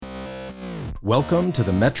Welcome to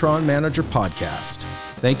the Metron Manager Podcast.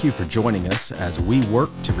 Thank you for joining us as we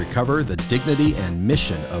work to recover the dignity and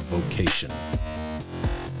mission of vocation.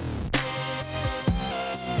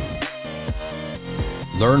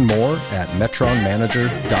 Learn more at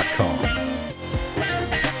metronmanager.com.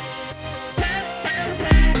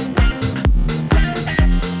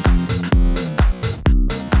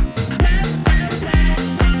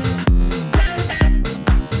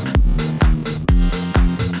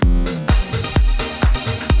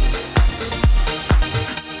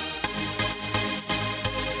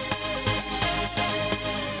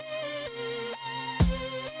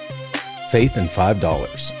 Faith in $5.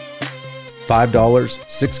 $5,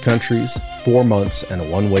 6 countries, 4 months, and a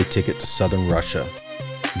one-way ticket to southern Russia.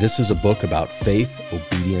 This is a book about faith,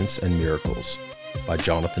 obedience, and miracles by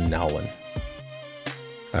Jonathan Nowlin.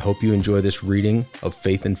 I hope you enjoy this reading of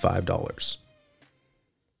Faith in $5.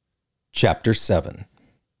 Chapter 7.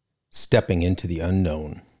 Stepping into the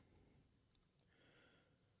Unknown.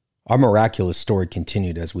 Our miraculous story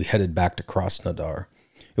continued as we headed back to Krasnodar.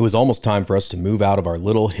 It was almost time for us to move out of our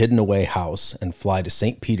little hidden-away house and fly to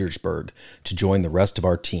St. Petersburg to join the rest of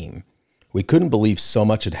our team. We couldn't believe so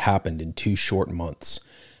much had happened in 2 short months.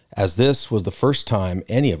 As this was the first time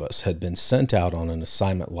any of us had been sent out on an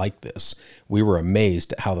assignment like this, we were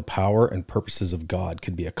amazed at how the power and purposes of God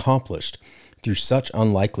could be accomplished through such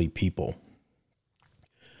unlikely people.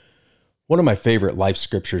 One of my favorite life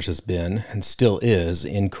scriptures has been, and still is,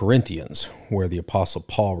 in Corinthians, where the Apostle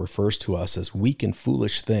Paul refers to us as weak and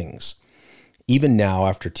foolish things. Even now,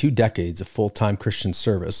 after 2 decades of full-time Christian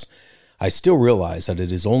service, I still realize that it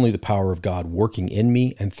is only the power of God working in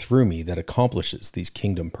me and through me that accomplishes these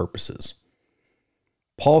kingdom purposes.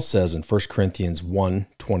 Paul says in 1 Corinthians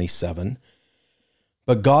 1:27,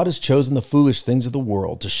 "But God has chosen the foolish things of the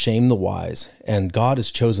world to shame the wise, and God has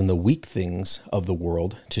chosen the weak things of the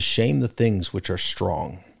world to shame the things which are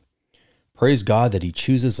strong. Praise God that He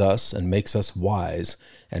chooses us and makes us wise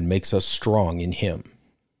and makes us strong in Him."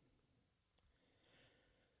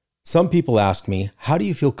 Some people ask me, how do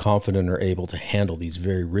you feel confident or able to handle these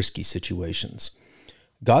very risky situations?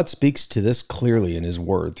 God speaks to this clearly in His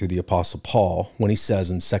Word through the Apostle Paul when he says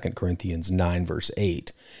in 2 Corinthians 9 verse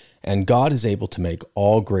 8, "And God is able to make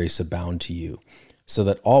all grace abound to you, so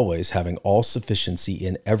that always having all sufficiency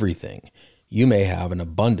in everything, you may have an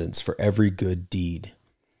abundance for every good deed."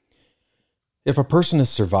 If a person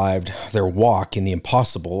has survived their walk in the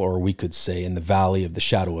impossible, or we could say in the valley of the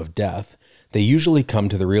shadow of death, they usually come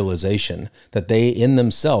to the realization that they in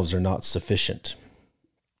themselves are not sufficient.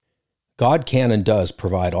 God can and does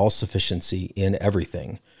provide all sufficiency in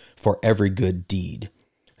everything for every good deed.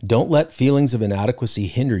 Don't let feelings of inadequacy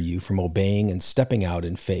hinder you from obeying and stepping out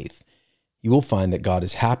in faith. You will find that God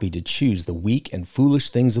is happy to choose the weak and foolish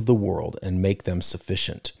things of the world and make them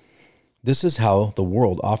sufficient. This is how the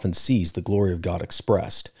world often sees the glory of God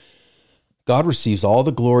expressed. God receives all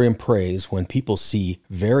the glory and praise when people see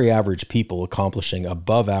very average people accomplishing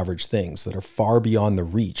above average things that are far beyond the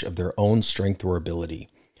reach of their own strength or ability.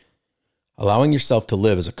 Allowing yourself to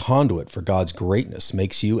live as a conduit for God's greatness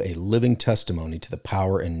makes you a living testimony to the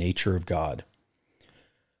power and nature of God.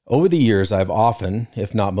 Over the years, I have often,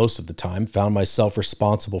 if not most of the time, found myself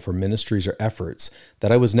responsible for ministries or efforts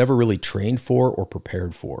that I was never really trained for or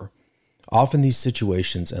prepared for. Often these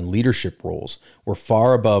situations and leadership roles were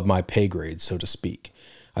far above my pay grade, so to speak.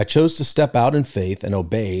 I chose to step out in faith and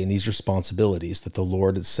obey in these responsibilities that the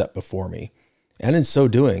Lord had set before me. And in so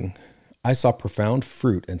doing, I saw profound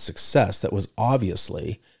fruit and success that was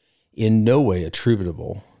obviously in no way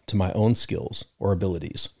attributable to my own skills or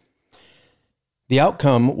abilities. The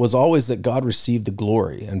outcome was always that God received the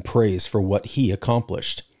glory and praise for what He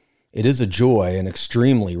accomplished. It is a joy and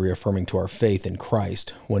extremely reaffirming to our faith in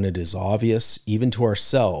Christ when it is obvious, even to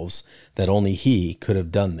ourselves, that only He could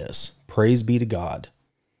have done this. Praise be to God.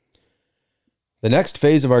 The next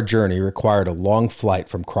phase of our journey required a long flight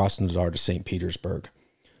from Krasnodar to St. Petersburg.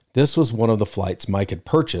 This was one of the flights Mike had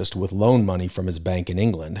purchased with loan money from his bank in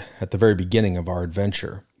England at the very beginning of our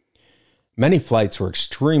adventure. Many flights were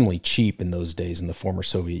extremely cheap in those days in the former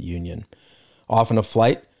Soviet Union. Often a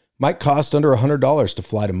flight might cost under $100 to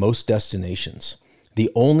fly to most destinations.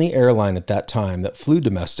 The only airline at that time that flew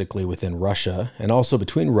domestically within Russia and also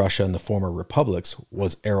between Russia and the former republics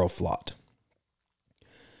was Aeroflot.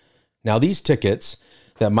 Now these tickets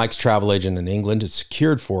that Mike's travel agent in England had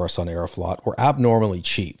secured for us on Aeroflot were abnormally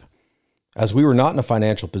cheap. As we were not in a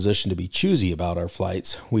financial position to be choosy about our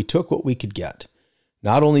flights, we took what we could get.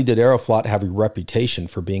 Not only did Aeroflot have a reputation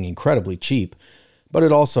for being incredibly cheap, but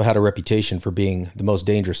it also had a reputation for being the most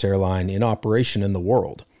dangerous airline in operation in the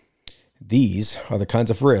world. These are the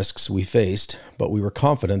kinds of risks we faced, but we were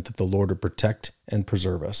confident that the Lord would protect and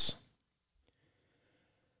preserve us.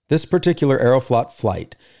 This particular Aeroflot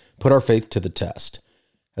flight put our faith to the test.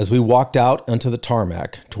 As we walked out onto the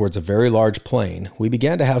tarmac towards a very large plane, we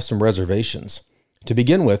began to have some reservations. To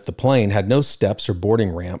begin with, the plane had no steps or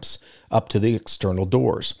boarding ramps up to the external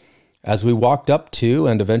doors. As we walked up to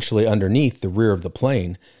and eventually underneath the rear of the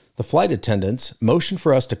plane, the flight attendants motioned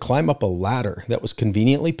for us to climb up a ladder that was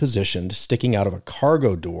conveniently positioned sticking out of a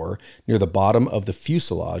cargo door near the bottom of the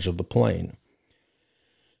fuselage of the plane.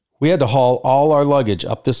 We had to haul all our luggage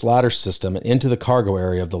up this ladder system and into the cargo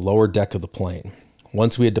area of the lower deck of the plane.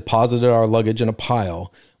 Once we had deposited our luggage in a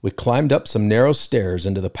pile, we climbed up some narrow stairs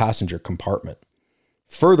into the passenger compartment.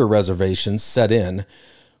 Further reservations set in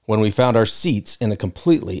when we found our seats in a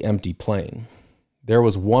completely empty plane. There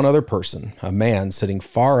was one other person, a man sitting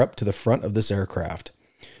far up to the front of this aircraft,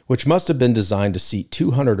 which must have been designed to seat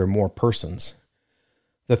 200 or more persons.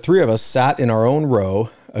 The three of us sat in our own row,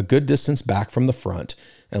 a good distance back from the front,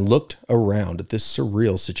 and looked around at this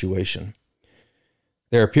surreal situation.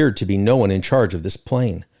 There appeared to be no one in charge of this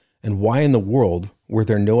plane, and why in the world were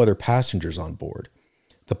there no other passengers on board?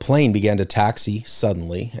 The plane began to taxi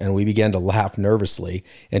suddenly, and we began to laugh nervously,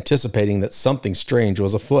 anticipating that something strange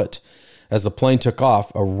was afoot. As the plane took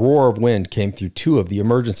off, a roar of wind came through two of the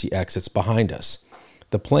emergency exits behind us.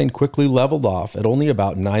 The plane quickly leveled off at only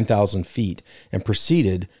about 9,000 feet and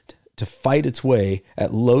proceeded to fight its way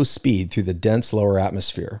at low speed through the dense lower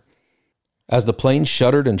atmosphere. As the plane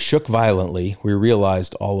shuddered and shook violently, we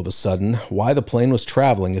realized all of a sudden why the plane was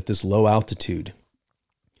traveling at this low altitude.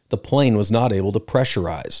 The plane was not able to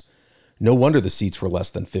pressurize. No wonder the seats were less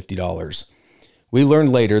than $50. We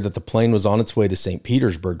learned later that the plane was on its way to St.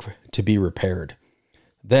 Petersburg to be repaired.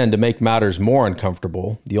 Then, to make matters more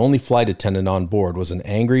uncomfortable, the only flight attendant on board was an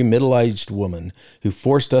angry, middle-aged woman who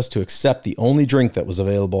forced us to accept the only drink that was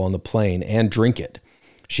available on the plane and drink it.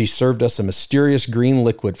 She served us a mysterious green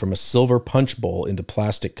liquid from a silver punch bowl into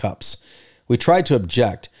plastic cups. We tried to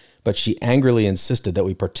object, but she angrily insisted that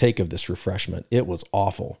we partake of this refreshment. It was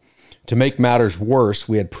awful. To make matters worse,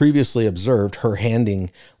 we had previously observed her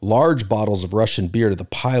handing large bottles of Russian beer to the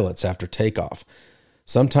pilots after takeoff.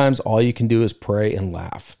 Sometimes all you can do is pray and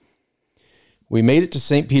laugh. We made it to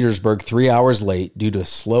St. Petersburg 3 hours late due to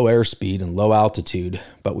slow airspeed and low altitude,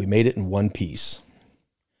 but we made it in one piece.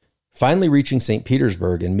 Finally reaching St.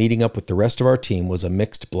 Petersburg and meeting up with the rest of our team was a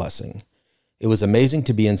mixed blessing. It was amazing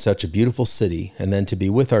to be in such a beautiful city and then to be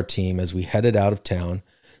with our team as we headed out of town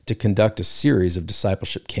to conduct a series of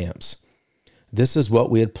discipleship camps. This is what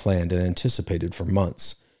we had planned and anticipated for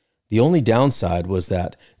months. The only downside was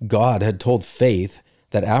that God had told Faith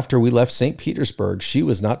that after we left St. Petersburg, she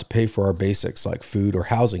was not to pay for our basics like food or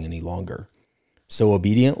housing any longer. So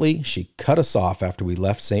obediently, she cut us off after we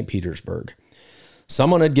left St. Petersburg.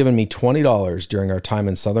 Someone had given me $20 during our time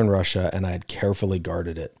in southern Russia, and I had carefully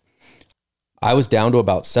guarded it. I was down to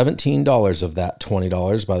about $17 of that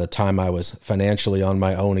 $20 by the time I was financially on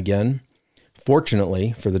my own again.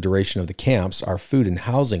 Fortunately, for the duration of the camps, our food and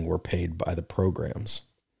housing were paid by the programs.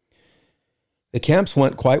 The camps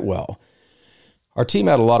went quite well. Our team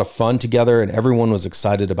had a lot of fun together, and everyone was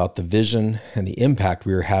excited about the vision and the impact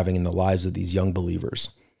we were having in the lives of these young believers.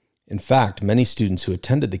 In fact, many students who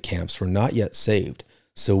attended the camps were not yet saved,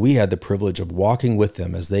 so we had the privilege of walking with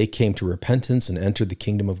them as they came to repentance and entered the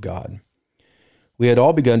kingdom of God. We had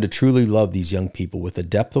all begun to truly love these young people with a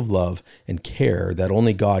depth of love and care that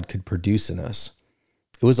only God could produce in us.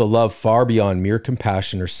 It was a love far beyond mere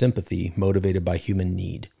compassion or sympathy motivated by human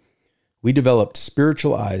need. We developed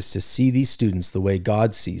spiritual eyes to see these students the way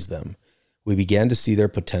God sees them. We began to see their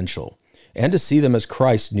potential and to see them as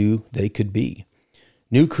Christ knew they could be.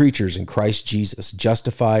 New creatures in Christ Jesus,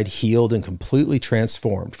 justified, healed, and completely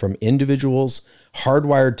transformed from individuals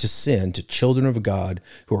hardwired to sin to children of God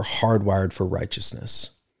who are hardwired for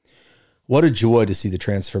righteousness. What a joy to see the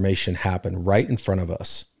transformation happen right in front of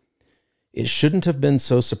us. It shouldn't have been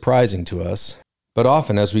so surprising to us, but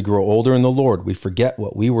often as we grow older in the Lord, we forget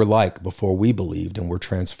what we were like before we believed and were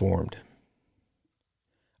transformed.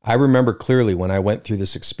 I remember clearly when I went through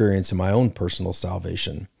this experience in my own personal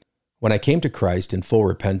salvation. When I came to Christ in full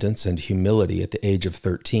repentance and humility at the age of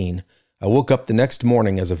 13, I woke up the next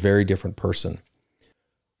morning as a very different person.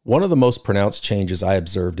 One of the most pronounced changes I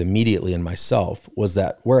observed immediately in myself was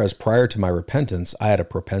that whereas prior to my repentance, I had a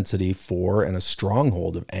propensity for and a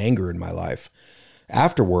stronghold of anger in my life,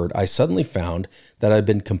 afterward, I suddenly found that I'd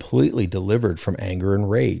been completely delivered from anger and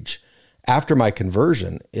rage. After my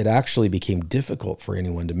conversion, it actually became difficult for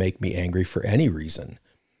anyone to make me angry for any reason.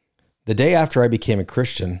 The day after I became a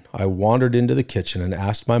Christian, I wandered into the kitchen and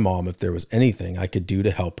asked my mom if there was anything I could do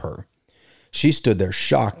to help her. She stood there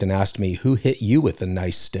shocked and asked me, "Who hit you with a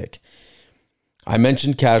nice stick?" I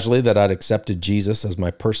mentioned casually that I'd accepted Jesus as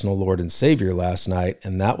my personal Lord and Savior last night,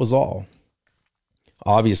 and that was all.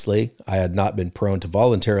 Obviously, I had not been prone to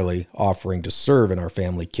voluntarily offering to serve in our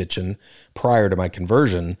family kitchen prior to my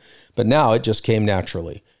conversion, but now it just came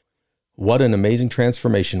naturally. What an amazing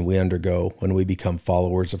transformation we undergo when we become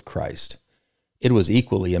followers of Christ. It was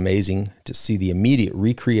equally amazing to see the immediate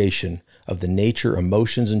recreation of the nature,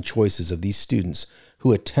 emotions, and choices of these students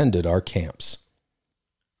who attended our camps.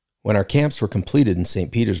 When our camps were completed in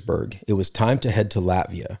St. Petersburg, it was time to head to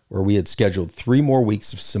Latvia, where we had scheduled 3 more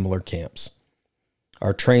weeks of similar camps.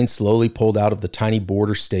 Our train slowly pulled out of the tiny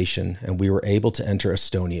border station, and we were able to enter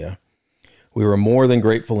Estonia. We were more than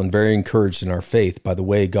grateful and very encouraged in our faith by the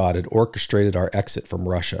way God had orchestrated our exit from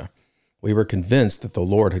Russia. We were convinced that the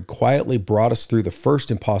Lord had quietly brought us through the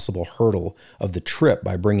first impossible hurdle of the trip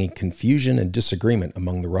by bringing confusion and disagreement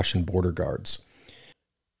among the Russian border guards.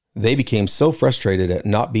 They became so frustrated at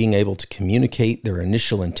not being able to communicate their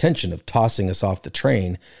initial intention of tossing us off the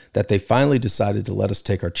train that they finally decided to let us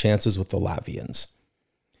take our chances with the Latvians.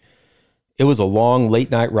 It was a long,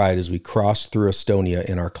 late-night ride as we crossed through Estonia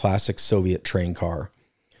in our classic Soviet train car.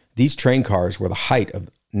 These train cars were the height of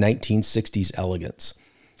 1960s elegance.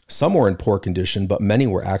 Some were in poor condition, but many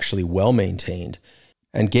were actually well-maintained,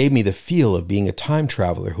 and gave me the feel of being a time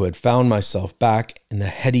traveler who had found myself back in the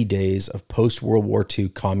heady days of post-World War II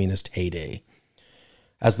communist heyday.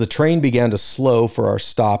 As the train began to slow for our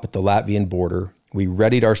stop at the Latvian border, we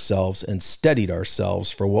readied ourselves and steadied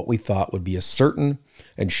ourselves for what we thought would be a certain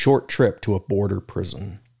and short trip to a border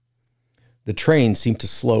prison. The train seemed to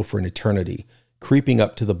slow for an eternity, creeping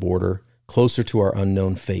up to the border, closer to our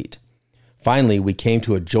unknown fate. Finally, we came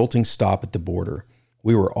to a jolting stop at the border.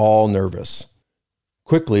 We were all nervous.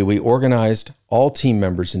 Quickly, we organized all team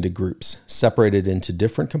members into groups, separated into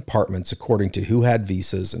different compartments according to who had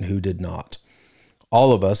visas and who did not.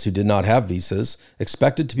 All of us who did not have visas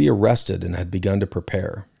expected to be arrested and had begun to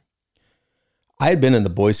prepare. I had been in the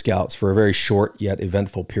Boy Scouts for a very short yet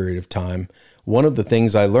eventful period of time. One of the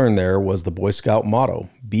things I learned there was the Boy Scout motto,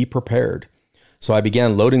 "Be prepared." So I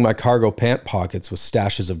began loading my cargo pant pockets with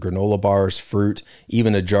stashes of granola bars, fruit,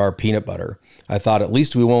 even a jar of peanut butter. I thought, at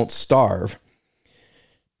least we won't starve.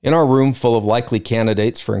 In our room full of likely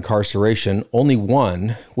candidates for incarceration, only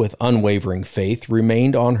one, with unwavering faith,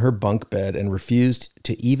 remained on her bunk bed and refused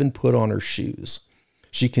to even put on her shoes.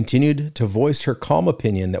 She continued to voice her calm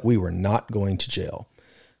opinion that we were not going to jail.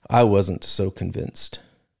 I wasn't so convinced.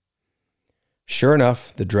 Sure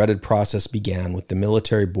enough, the dreaded process began with the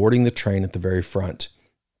military boarding the train at the very front.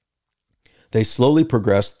 They slowly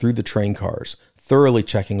progressed through the train cars, thoroughly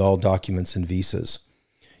checking all documents and visas.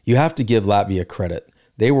 You have to give Latvia credit.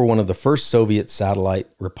 They were one of the first Soviet satellite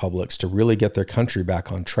republics to really get their country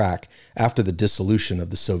back on track after the dissolution of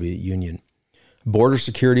the Soviet Union. Border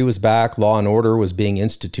security was back, law and order was being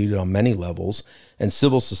instituted on many levels, and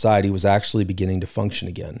civil society was actually beginning to function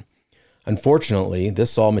again. Unfortunately,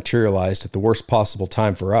 this all materialized at the worst possible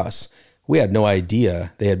time for us. We had no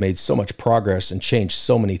idea they had made so much progress and changed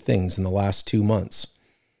so many things in the last 2 months.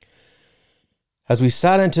 As we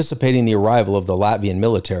sat anticipating the arrival of the Latvian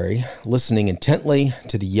military, listening intently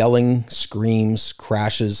to the yelling, screams,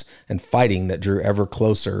 crashes, and fighting that drew ever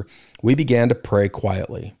closer, we began to pray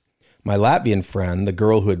quietly. My Latvian friend, the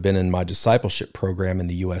girl who had been in my discipleship program in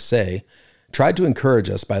the USA, tried to encourage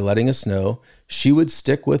us by letting us know she would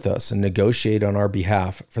stick with us and negotiate on our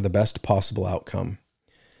behalf for the best possible outcome.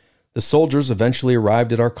 The soldiers eventually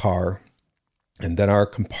arrived at our car and then our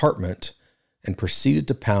compartment and proceeded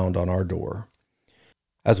to pound on our door.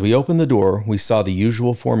 As we opened the door, we saw the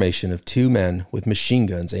usual formation of 2 men with machine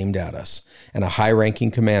guns aimed at us and a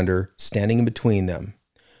high-ranking commander standing in between them.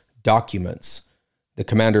 Documents. The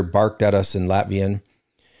commander barked at us in Latvian.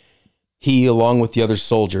 He, along with the other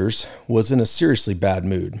soldiers, was in a seriously bad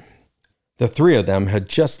mood. The 3 of them had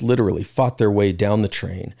just literally fought their way down the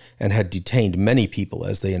train and had detained many people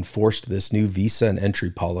as they enforced this new visa and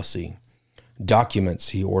entry policy. Documents,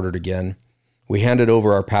 he ordered again. We handed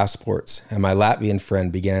over our passports, and my Latvian friend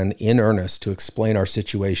began in earnest to explain our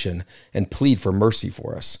situation and plead for mercy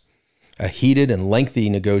for us. A heated and lengthy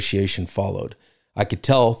negotiation followed. I could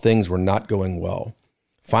tell things were not going well.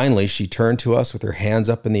 Finally, she turned to us with her hands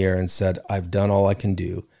up in the air and said, "I've done all I can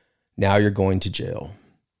do. Now you're going to jail."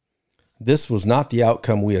 This was not the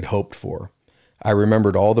outcome we had hoped for. I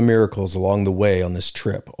remembered all the miracles along the way on this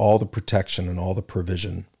trip, all the protection and all the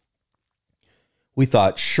provision. We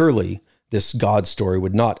thought surely this God story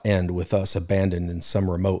would not end with us abandoned in some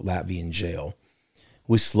remote Latvian jail.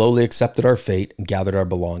 We slowly accepted our fate and gathered our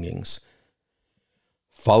belongings.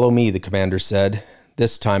 "Follow me," the commander said,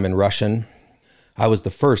 this time in Russian. I was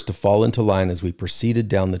the first to fall into line as we proceeded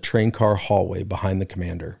down the train car hallway behind the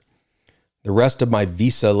commander. The rest of my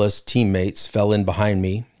visa-less teammates fell in behind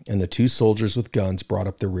me, and the 2 soldiers with guns brought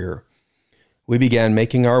up the rear. We began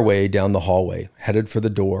making our way down the hallway, headed for the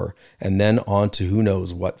door, and then on to who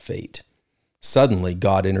knows what fate. Suddenly,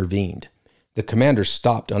 God intervened. The commander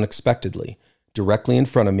stopped unexpectedly, directly in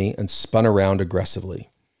front of me, and spun around aggressively.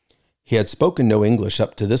 He had spoken no English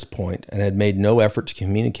up to this point and had made no effort to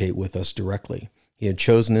communicate with us directly. He had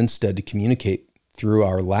chosen instead to communicate through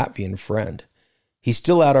our Latvian friend. He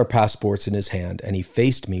still had our passports in his hand, and he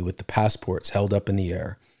faced me with the passports held up in the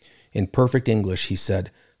air. In perfect English, he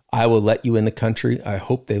said, "I will let you in the country. I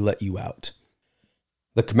hope they let you out."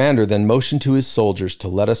 The commander then motioned to his soldiers to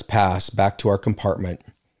let us pass back to our compartment,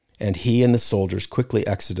 and he and the soldiers quickly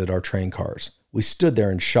exited our train cars. We stood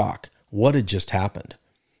there in shock. What had just happened?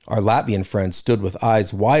 Our Latvian friend stood with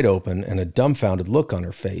eyes wide open and a dumbfounded look on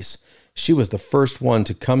her face. She was the first one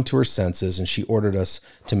to come to her senses, and she ordered us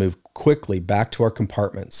to move quickly back to our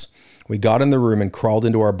compartments. We got in the room and crawled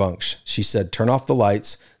into our bunks. She said, "Turn off the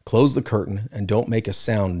lights, close the curtain, and don't make a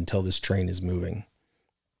sound until this train is moving."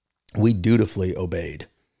 We dutifully obeyed.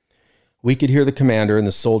 We could hear the commander and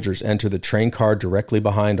the soldiers enter the train car directly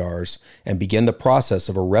behind ours and begin the process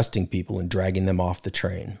of arresting people and dragging them off the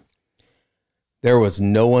train. There was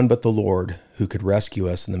no one but the Lord who could rescue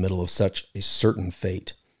us in the middle of such a certain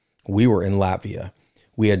fate. We were in Latvia.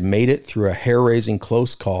 We had made it through a hair-raising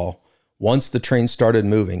close call. Once the train started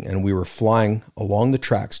moving and we were flying along the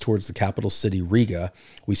tracks towards the capital city, Riga,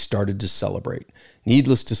 we started to celebrate.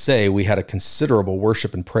 Needless to say, we had a considerable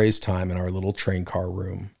worship and praise time in our little train car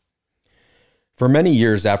room. For many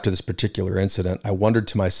years after this particular incident, I wondered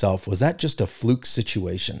to myself, was that just a fluke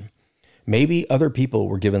situation? Maybe other people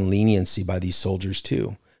were given leniency by these soldiers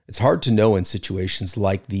too. It's hard to know in situations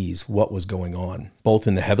like these what was going on, both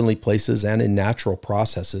in the heavenly places and in natural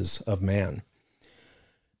processes of man.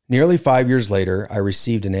 Nearly 5 years later, I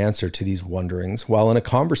received an answer to these wonderings while in a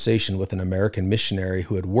conversation with an American missionary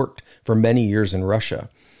who had worked for many years in Russia.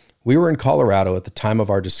 We were in Colorado at the time of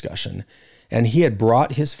our discussion, and he had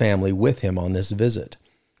brought his family with him on this visit.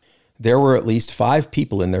 There were at least 5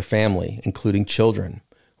 people in their family, including children.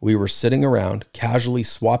 We were sitting around, casually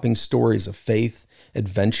swapping stories of faith,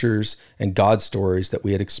 adventures, and God stories that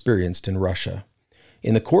we had experienced in Russia.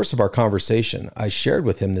 In the course of our conversation, I shared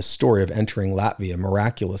with him this story of entering Latvia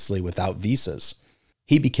miraculously without visas.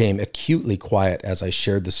 He became acutely quiet as I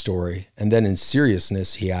shared the story, and then in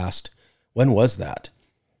seriousness he asked, "When was that?"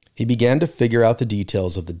 He began to figure out the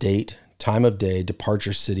details of the date, time of day,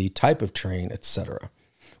 departure city, type of train, etc.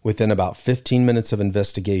 Within about 15 minutes of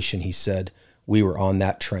investigation, he said, "We were on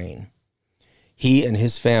that train." He and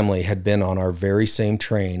his family had been on our very same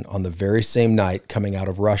train on the very same night coming out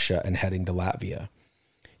of Russia and heading to Latvia.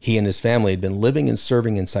 He and his family had been living and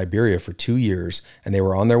serving in Siberia for 2 years, and they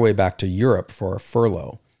were on their way back to Europe for a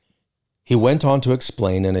furlough. He went on to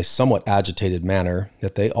explain in a somewhat agitated manner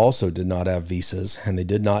that they also did not have visas, and they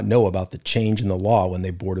did not know about the change in the law when they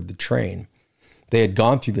boarded the train. They had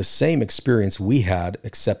gone through the same experience we had,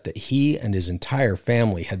 except that he and his entire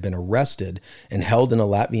family had been arrested and held in a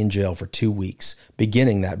Latvian jail for 2 weeks,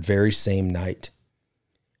 beginning that very same night.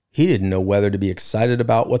 He didn't know whether to be excited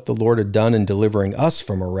about what the Lord had done in delivering us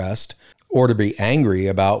from arrest, or to be angry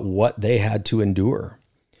about what they had to endure.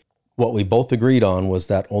 What we both agreed on was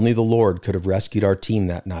that only the Lord could have rescued our team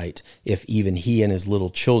that night, if even he and his little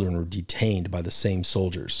children were detained by the same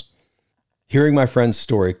soldiers. Hearing my friend's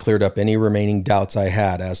story cleared up any remaining doubts I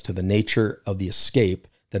had as to the nature of the escape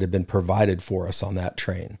that had been provided for us on that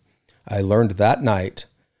train. I learned that night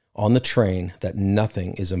on the train that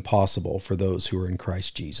nothing is impossible for those who are in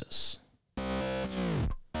Christ Jesus.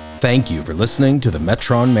 Thank you for listening to the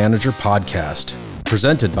Metron Manager Podcast,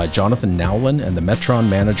 presented by Jonathan Nowlin and the Metron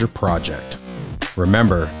Manager Project.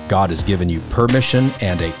 Remember, God has given you permission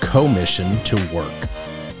and a commission to work.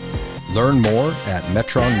 Learn more at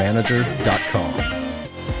metronmanager.com.